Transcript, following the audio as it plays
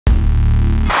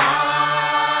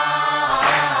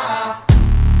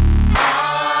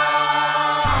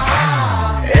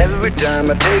Every time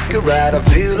I take a ride, I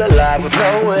feel alive with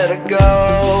nowhere to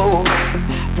go.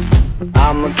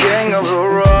 I'm the king of the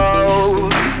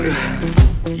road.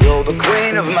 You're the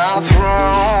queen of my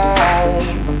throne.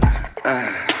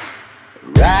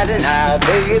 Riding high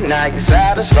day and night,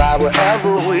 satisfied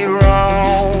wherever we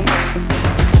roam.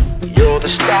 You're the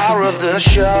star of the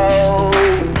show.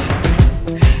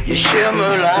 You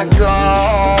shimmer like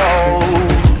gold.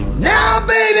 Now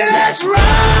baby, let's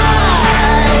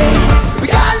ride. We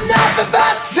got nothing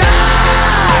but time.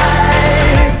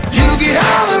 You get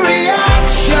all the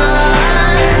reactions.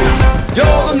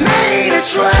 You're the main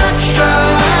attraction.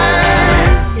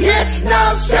 It's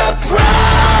no surprise.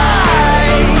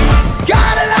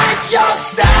 Gotta like your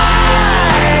style.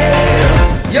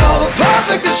 You're the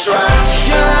perfect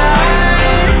distraction.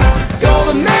 You're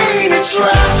the main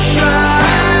attraction.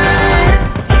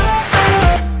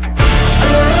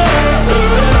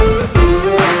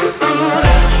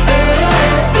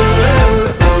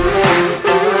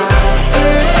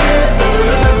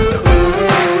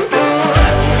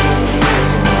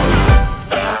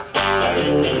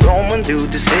 Through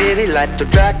the city like the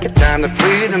track of time, the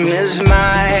freedom is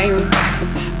mine.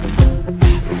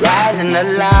 Riding the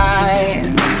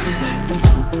lines,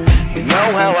 you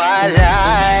know how I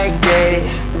like it,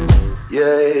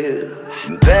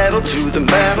 yeah. Pedal to the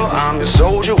metal, I'm your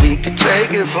soldier, we can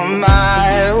take it for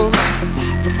miles.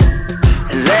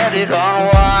 And let it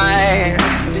unwind,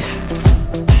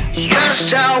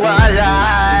 just how I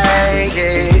like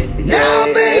it, yeah. Now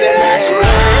baby, let's ride.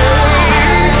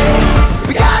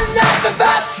 We got nothing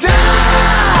but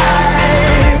time.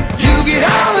 You get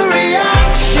all the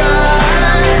reactions.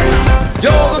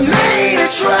 You're the main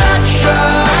attraction.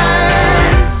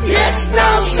 It's no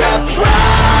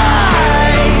surprise.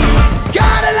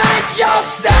 Gotta like your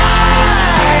style.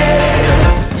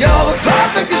 You're the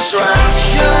perfect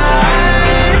distraction.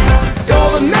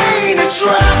 You're the main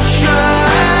attraction.